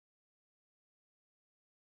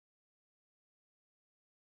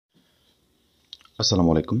আসসালামু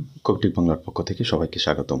আলাইকুম। কবির বাংলার পক্ষ থেকে সবাইকে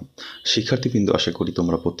স্বাগতম। শিক্ষার্থীবৃন্দ, আশা করি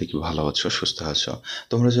তোমরা প্রত্যেকে ভালো আছো, সুস্থ আছো।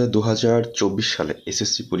 তোমরা যারা 2024 সালে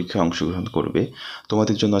এসএসসি পরীক্ষায় অংশগ্রহণ করবে,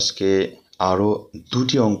 তোমাদের জন্য আজকে আরও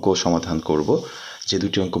 2টি অঙ্ক সমাধান করব, যে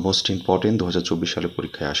 2টি অঙ্ক মোস্ট ইম্পর্টেন্ট 2024 সালে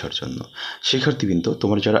পরীক্ষায় আসার জন্য। শিক্ষার্থীবৃন্দ,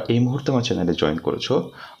 তোমরা যারা এই মুহূর্তে আমার চ্যানেলে জয়েন করেছো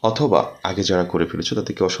অথবা আগে যারা করে ফেলেছো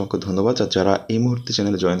তাদেরকে অসংখ্য ধন্যবাদ। আর যারা এই মুহূর্তে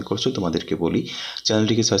চ্যানেলে জয়েন করছো তোমাদেরকে বলি,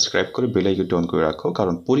 চ্যানেলটিকে সাবস্ক্রাইব করে বেল আইকনটি অন করে রাখো,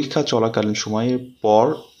 কারণ পরীক্ষা চলাকালীন সময়ের পর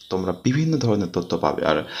তোমরা বিভিন্ন ধরনের তথ্য পাবে।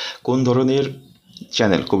 আর কোন ধরনের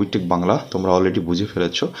চ্যানেল? কবির বাংলা। তোমরা অলরেডি বুঝে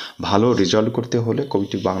ফেলেছো, ভালো রেজাল্ট করতে হলে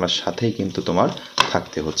কবির বাংলার সাথেই কিন্তু তোমার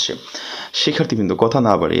থাকতে হচ্ছে। শিক্ষার্থীবৃন্দ, কথা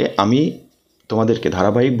না বাড়িয়ে আমি তোমাদেরকে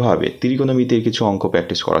ধারাবাহিকভাবে ত্রিকোণমিতির কিছু অঙ্ক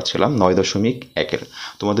প্র্যাকটিস করাচ্ছিলাম 9.1-এর।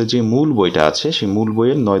 তোমাদের যে মূল বইটা আছে সেই মূল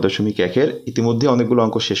বইয়ের 9.1-এর ইতিমধ্যে অনেকগুলো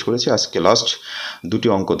অঙ্ক শেষ করেছি। আজকে লাস্ট 2টি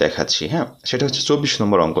অঙ্ক দেখাচ্ছি। হ্যাঁ, সেটা হচ্ছে 24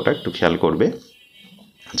 নম্বর অঙ্কটা, একটু খেয়াল করবে।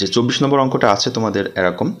 যে 24 নম্বর অঙ্কটা আছে তোমাদের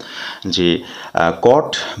এরকম, যে কট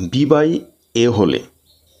বি বাই এ হলে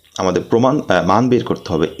আমাদের মান বের করতে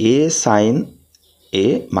হবে এ সাইন এ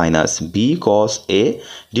মাইনাস বি কস এ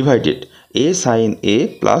ডিভাইডেড এ সাইন এ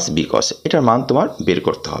প্লাস বি কস। এটার মান তোমার বের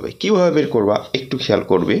করতে হবে। কীভাবে বের করবা একটু খেয়াল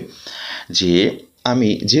করবে, যে আমি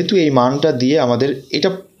যেহেতু এই মানটা দিয়ে আমাদের এটা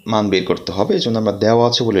মান বের করতে হবে, এই জন্য আমরা দেওয়া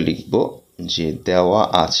আছে বলে লিখব, যে দেওয়া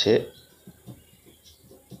আছে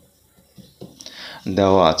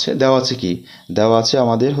কি দেওয়া আছে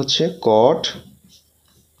আমাদের হচ্ছে কট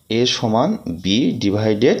এ সমান বি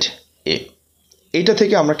ডিভাইডেড এ। এইটা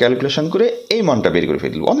থেকে আমরা ক্যালকুলেশন করে এই মানটা বের করে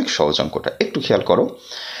ফেলব। অনেক সহজ অঙ্কটা, একটু খেয়াল করো।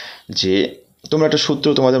 যে তোমরা একটা সূত্র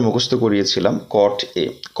তোমাদের মুখস্থ করিয়েছিলাম,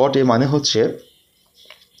 কট এ মানে হচ্ছে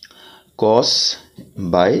কস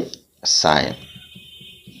বাই সাইন।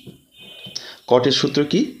 কটের সূত্র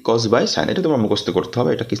কি? কস বাই সাইন। এটা তোমরা মুখস্থ করতে হবে,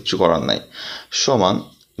 এটা কিচ্ছু করার নাই। সমান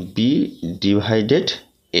বি ডিভাইডেড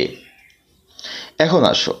এ। এখন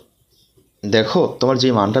আসো, দেখো তোমার যে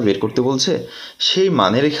মানটা বের করতে বলছে সেই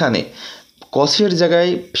মানের এখানে কসের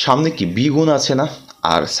জায়গায় সামনে কি বি গুণ আছে না,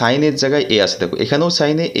 আর সাইনের জায়গায় এ আছে। দেখো এখানেও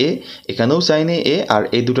সাইনে এ, এখানেও সাইনে এ, আর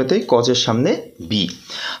এই দুটাতেই কজের সামনে বি।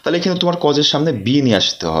 তাহলে এখানে তোমার কজের সামনে বি নিয়ে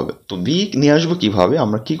আসতে হবে। তো বি নিয়ে আসবো কীভাবে?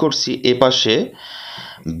 আমরা কি করছি, এ পাশে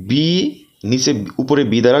বি নিচে উপরে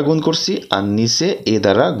বি দ্বারা গুণ করছি আর নিচে এ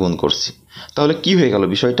দ্বারা গুণ করছি। তাহলে কি হয়ে গেল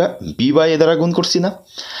বিষয়টা? বি বাই এ দ্বারা গুণ করছি না?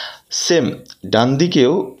 সেম ডান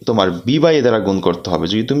দিকেও তোমার বি বাই এ দ্বারা গুণ করতে হবে।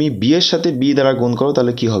 যদি তুমি বি এর সাথে বি দ্বারা গুণ করো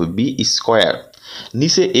তাহলে কি হবে? B square.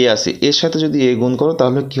 নিচে এ আছে, এর সাথে যদি এ গুণ করো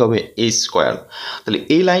তাহলে কি হবে? এ স্কোয়ার। তাহলে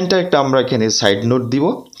এই লাইনটা একটা আমরা এখানে সাইড নোট দিব।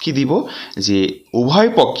 কি দিব? যে উভয়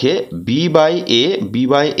পক্ষে বি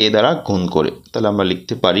বাই এ দ্বারা গুণ করে। তাহলে আমরা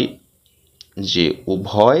লিখতে পারি যে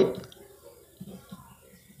উভয়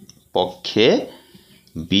পক্ষে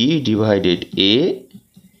বি ডিভাইডেড এ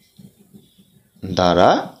দ্বারা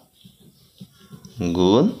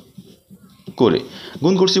গুণ করে।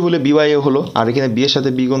 গুণ করছি বলে বি বাই এ হলো, আর এখানে বি এর সাথে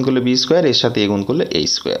বি গুণ করলে বি স্কোয়ার, এর সাথে এ গুণ করলে এ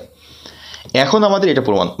স্কোয়ার। এখন আমাদের এটা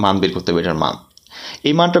মান বের করতে হবে, এটার মান।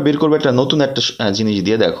 এই মানটা বের করবে একটা নতুন একটা জিনিস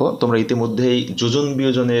দিয়ে। দেখো তোমরা ইতিমধ্যেই যোজন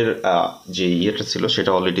বিয়োজনের যে ইয়েটা ছিল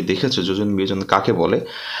সেটা অলরেডি দেখেছো, যোজন বিয়োজন কাকে বলে।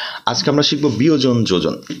 আজকে আমরা শিখবো বিয়োজন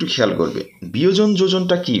যোজন। একটু খেয়াল করবে, বিয়োজন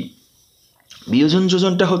যোজনটা কি? বিয়োজন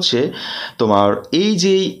যোজনটা হচ্ছে তোমার এই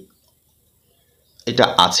যে এটা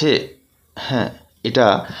আছে, হ্যাঁ এটা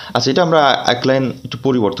আচ্ছা, এটা আমরা এক লাইন একটু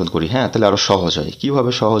পরিবর্তন করি, হ্যাঁ তাহলে আরও সহজ হয়।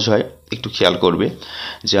 কীভাবে সহজ হয় একটু খেয়াল করবে,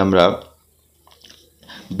 যে আমরা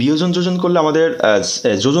বিয়োজন যোজন করলে আমাদের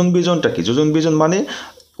যোজন বিয়োজনটা কি? যোজন বিয়োজন মানে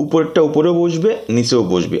উপরেরটা উপরেও বসবে, নিচেও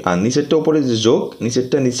বসবে, আর নিচেরটা উপরে যে যোগ,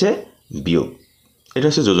 নিচেরটা নিচে বিয়োগ। এটা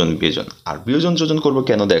হচ্ছে যোজন বিয়োজন। আর বিয়োজন যোজন করবো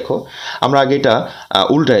কেন? দেখো আমরা আগে এটা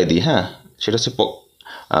উল্টায় দিই। হ্যাঁ, সেটা হচ্ছে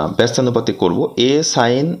ব্যস্তানুপাতিক করবো। এ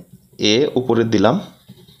সাইন এ উপরে দিলাম,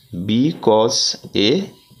 বি কস এ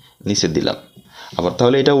নিচে দিলাম। আবার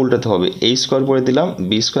তাহলে এটা উল্টাতে হবে, এ স্কোয়ার পরে দিলাম,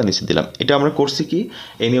 বি স্কোয়ার নিচে দিলাম। এটা আমরা করছি কি?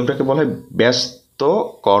 এই নিয়মটাকে বলা হয়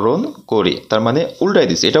ব্যস্তকরণ করে। তার মানে উল্টাই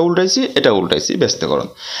দিছি, এটা উল্টাইছি, এটা উল্টাইছি, ব্যস্তকরণ।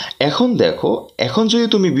 এখন দেখো, এখন যদি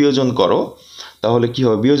তুমি বিয়োজন করো তাহলে কি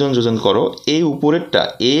হবে? বিয়োজন যোজন করো, এই উপরেরটা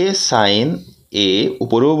এ সাইন এ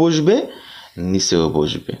উপরেও বসবে, নিচেও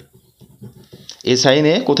বসবে। এ সাইন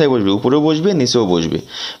এ কোথায় বসবে? উপরেও বসবে, নিচেও বসবে।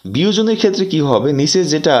 বিয়োজনের ক্ষেত্রে কি হবে? নিচে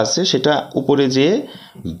যেটা আছে সেটা উপরে যেয়ে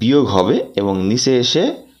বিয়োগ হবে এবং নিচে এসে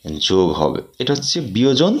যোগ হবে। এটা হচ্ছে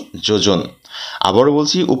বিয়োজন যোজন। আবারও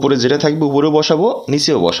বলছি, উপরে যেটা থাকবে উপরেও বসাবো,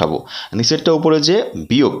 নিচেও বসাবো। নিচেরটা উপরে যে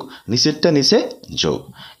বিয়োগ, নিচেরটা নিচে যোগ।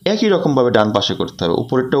 একই রকমভাবে ডান পাশে করতে হবে,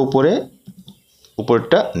 উপরেরটা উপরে,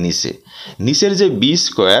 উপরেরটা নিচে। নিচের যে বি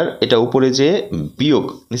স্কোয়ার এটা উপরে যে বিয়োগ,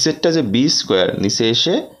 নিচেরটা যে বি স্কোয়ার নিচে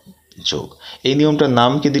এসে যোগ। এই নিয়মটার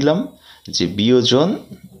নাম কি দিলাম? যে বিয়োজন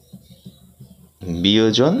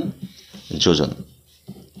যোজন।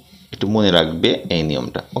 একটু মনে রাখবে এই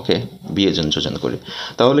নিয়মটা, ওকে, বিয়োজন যোজন করে।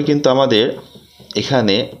 তাহলে কিন্তু আমাদের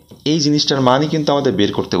এখানে এই জিনিসটার মানই কিন্তু আমাদের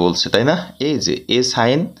বের করতে বলছে, তাই না? এই যে এ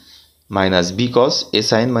সাইন মাইনাস বি কস, এ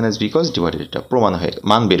সাইন মাইনাস বি কস ডিভাইডেড, এটা প্রমাণ হয়ে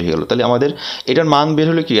মান বের হয়ে গেল। তাহলে আমাদের এটার মান বের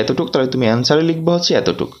হলো কি এতটুক, তাহলে তুমি অ্যান্সারে লিখবে হচ্ছে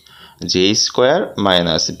এতটুক, যে এ square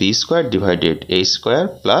minus B square divided এ স্কোয়ার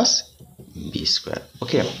প্লাস বি স্কোয়ার,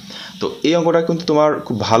 ওকে। তো এই অঙ্কটা কিন্তু তোমার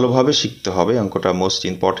খুব ভালোভাবে শিখতে হবে, অঙ্কটা মোস্ট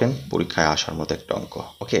ইম্পর্টেন্ট, পরীক্ষায় আসার মতো একটা অঙ্ক,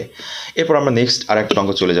 ওকে। এরপর আমরা নেক্সট আরেকটা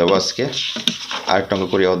অঙ্ক চলে যাব, আজকে আরেকটা অঙ্ক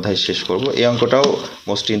করে অধ্যায় শেষ করব। এই অঙ্কটাও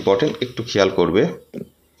মোস্ট ইম্পর্টেন্ট, একটু খেয়াল করবে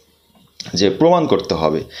যে প্রমাণ করতে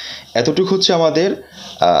হবে এতটুকু হচ্ছে আমাদের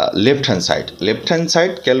লেফট হ্যান্ড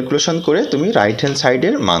সাইড ক্যালকুলেশন করে তুমি রাইট হ্যান্ড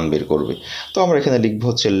সাইডের মান বের করবে। তো আমরা এখানে লিখবো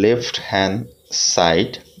হচ্ছে লেফট হ্যান্ড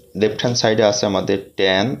সাইডে আছে আমাদের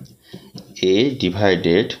tan A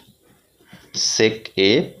divided sec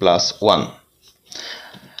A plus 1,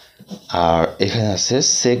 আর এখানে আছে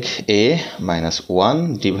সেক এ মাইনাস 1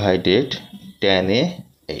 ডিভাইডেড ট্যান এ।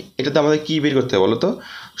 এটাতে আমাদের কী বের করতে হবে বলো তো?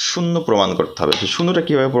 শূন্য প্রমাণ করতে হবে। শূন্যটা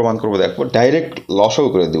কীভাবে প্রমাণ করবো দেখো, ডাইরেক্ট লসাগু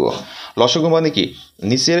করে দেবো। লসাগু মানে কি,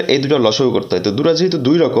 নিচের এই দুটো লসাগু করতে হয়। তো দুটো যেহেতু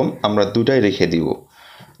দুই রকম, আমরা দুটাই রেখে দিব,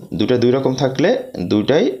 দুটা দুই রকম থাকলে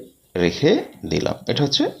দুটাই রেখে দিলাম, এটা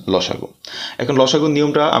হচ্ছে লসাগু। এখন লসাগুর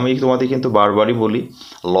নিয়মটা আমি তোমাদের কিন্তু বারবারই বলি,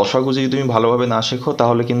 লসাগু যদি তুমি ভালোভাবে না শেখো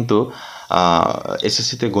তাহলে কিন্তু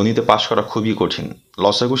এসএসসিতে গণিতে পাশ করা খুবই কঠিন,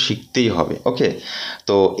 লসাগু শিখতেই হবে, ওকে।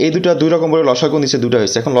 তো এই দুই রকম বলে লসাগু নিচে দুটো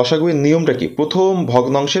হয়েছে। এখন লসাগুর নিয়মটা কি, প্রথম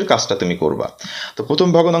ভগ্নাংশের কাজটা তুমি করবা। তো প্রথম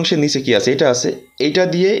ভগ্নাংশের নিচে কি আছে, এটা আছে, এইটা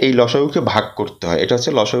দিয়ে এই লসাগুকে ভাগ করতে হয়, এটা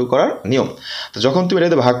হচ্ছে লসাগু করার নিয়ম। তো যখন তুমি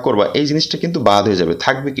এটাতে ভাগ করবা এই জিনিসটা কিন্তু বাদ হয়ে যাবে,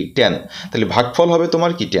 থাকবে কি ট্যান, তাহলে ভাগফল হবে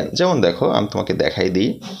তোমার কি ট্যান। যেমন দেখো আমি তোমাকে দেখাই দিই,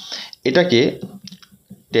 এটাকে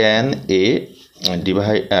ট্যান এ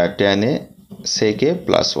ট্যান এ সেকে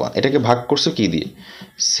প্লাস 1, এটাকে ভাগ করছো কি দিয়ে,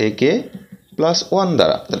 সেকে প্লাস 1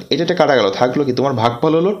 দ্বারা, তাহলে এটা কাটা গেল, থাকলো কি তোমার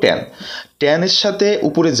ভাগফল হলো ট্যানের সাথে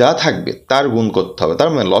উপরে যা থাকবে তার গুণ করতে হবে। তার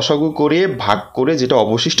মানে লসাগু করে ভাগ করে যেটা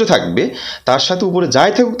অবশিষ্ট থাকবে তার সাথে উপরে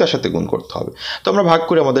যাই থাকুক তার সাথে গুণ করতে হবে। তো আমরা ভাগ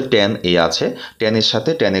করে আমাদের ট্যান এ আছে, ট্যানের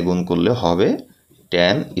সাথে ট্যানে গুণ করলে হবে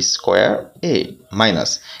ট্যান স্কোয়ার এ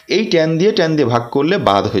মাইনাস এই ট্যান দিয়ে ভাগ করলে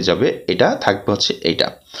বাদ হয়ে যাবে, এটা থাকবে হচ্ছে এইটা।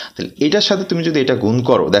 তাহলে এটার সাথে তুমি যদি এটা গুণ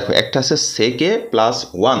করো, দেখো একটা আছে সেকে প্লাস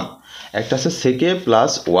 1, একটা আছে সেকে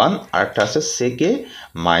প্লাস 1, আর একটা আছে সেকে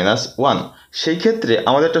মাইনাস 1। সেই ক্ষেত্রে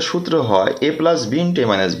আমাদের একটা সূত্র হয় এ প্লাস বি ইন্টু এ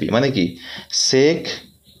মাইনাস বি, মানে কি সেক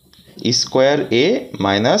স্কোয়ার এ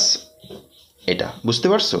মাইনাস, এটা বুঝতে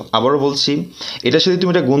পারছো? আবারও বলছি, এটার সাথে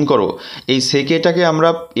তুমি এটা গুণ করো, এই সেকেটাকে আমরা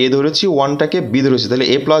এ ধরেছি, 1টাকে বি ধরেছি, তাহলে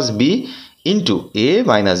এ প্লাস বি ইন্টু এ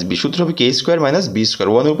মাইনাস বি, সূত্র হবে কি এ স্কোয়ার মাইনাস বি স্কোয়ার,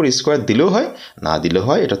 1-এর উপর স্কোয়ার দিলেও হয় না দিলেও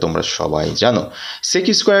হয়, এটা তোমরা সবাই জানো। সেক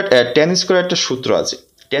স্কোয়ার ট্যান স্কোয়ার একটা সূত্র আছে,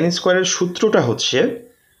 ট্যান স্কোয়ারের সূত্রটা হচ্ছে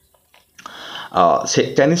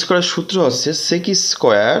ট্যান স্কোয়ারের সূত্র হচ্ছে সেক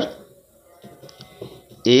স্কোয়ার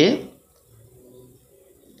এ,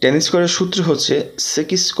 ট্যান স্কোয়ারের সূত্র হচ্ছে সেক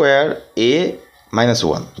স্কোয়ার এ মাইনাস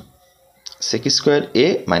 1, সেক স্কোয়ার এ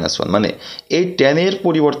মাইনাস 1, মানে এই ট্যানের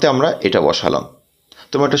পরিবর্তে আমরা এটা বসালাম।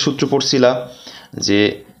 তোমরা একটা সূত্র পড়ছিলা যে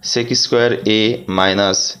সেক স্কোয়ার এ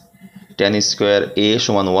মাইনাস ট্যান স্কোয়ার এ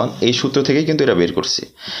সমান 1, এই সূত্র থেকেই কিন্তু এটা বের করছি।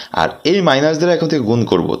 আর এই মাইনাস দ্বারা এখন থেকে গুণ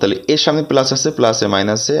করব, তাহলে এর সামনে প্লাস আছে, প্লাসে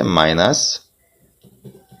মাইনাসে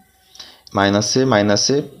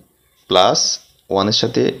মাইনাসে প্লাস 1-এর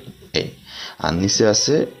সাথে এ, আর নিচে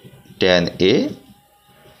আছে ট্যান এ,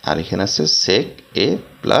 আর এখানে আছে সেক এ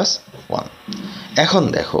প্লাস 1। এখন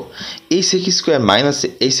দেখো এই সেক স্কোয়ার মাইনাসে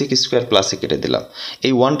এই সেক স্কোয়ার প্লাসে কেটে দিলাম,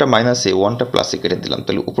 এই 1টা মাইনাসে 1টা প্লাসে কেটে দিলাম,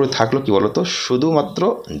 তাহলে উপরে থাকলো কি বলতো, শুধুমাত্র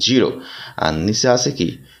 0, আর নিচে আছে কি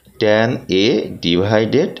tan A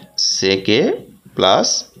divided sec A plus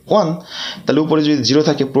 1। তাহলে উপরে যদি 0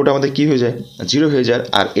 থাকে পুরোটা আমাদের কি হয়ে যায়, 0 হয়ে যায়।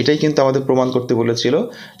 আর এটাই কিন্তু আমাদের প্রমাণ করতে বলেছিল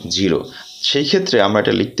 0, সেই ক্ষেত্রে আমরা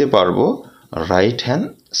এটা লিখতে পারবো রাইট হ্যান্ড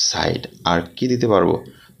সাইড, আর কি দিতে পারবো,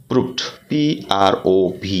 প্রুভড,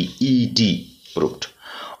 PROVED, প্রুভড।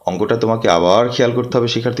 অঙ্কটা তোমাকে আবার খেয়াল করতে হবে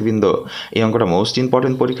শিক্ষার্থীবৃন্দ, এই অঙ্কটা মোস্ট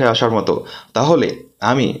ইম্পর্টেন্ট পরীক্ষায় আসার মতো। তাহলে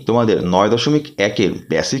আমি তোমাদের 9.1-এর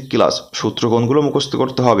বেসিক ক্লাস সূত্র কোনগুলো মুখস্থ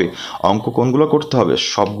করতে হবে, অঙ্ক কোনগুলো করতে হবে,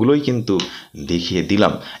 সবগুলোই কিন্তু দেখিয়ে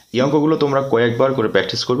দিলাম। এই অঙ্কগুলো তোমরা কয়েকবার করে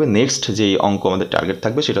প্র্যাকটিস করবে। নেক্সট যে অঙ্ক আমাদের টার্গেট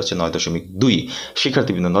থাকবে সেটা হচ্ছে 9.2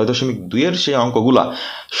 শিক্ষার্থীবৃন্দ। 9.2-এর সেই অঙ্কগুলা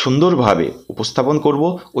সুন্দরভাবে উপস্থাপন করব।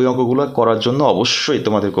 ওই অঙ্কগুলো করার জন্য অবশ্যই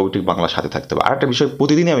তোমাদের কবিটিক বাংলার সাথে থাকতে হবে। আর একটা বিষয়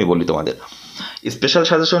প্রতিদিনই আমি বলি তোমাদের, স্পেশাল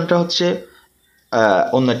সাজেশনটা হচ্ছে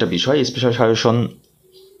অন্য একটা বিষয়। স্পেশাল সাজেশন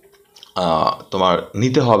তোমার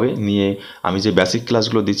নিতে হবে, নিয়ে আমি যে বেসিক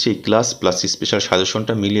ক্লাসগুলো দিচ্ছি এই ক্লাস প্লাস স্পেশাল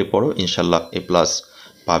সাজেশনটা মিলিয়ে পড়ো, ইনশাল্লাহ এ প্লাস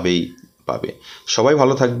পাবে। সবাই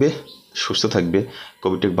ভালো থাকবে, সুস্থ থাকবে,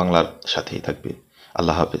 কবিটেক বাংলার সাথেই থাকবে।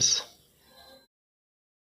 আল্লাহ হাফেজ।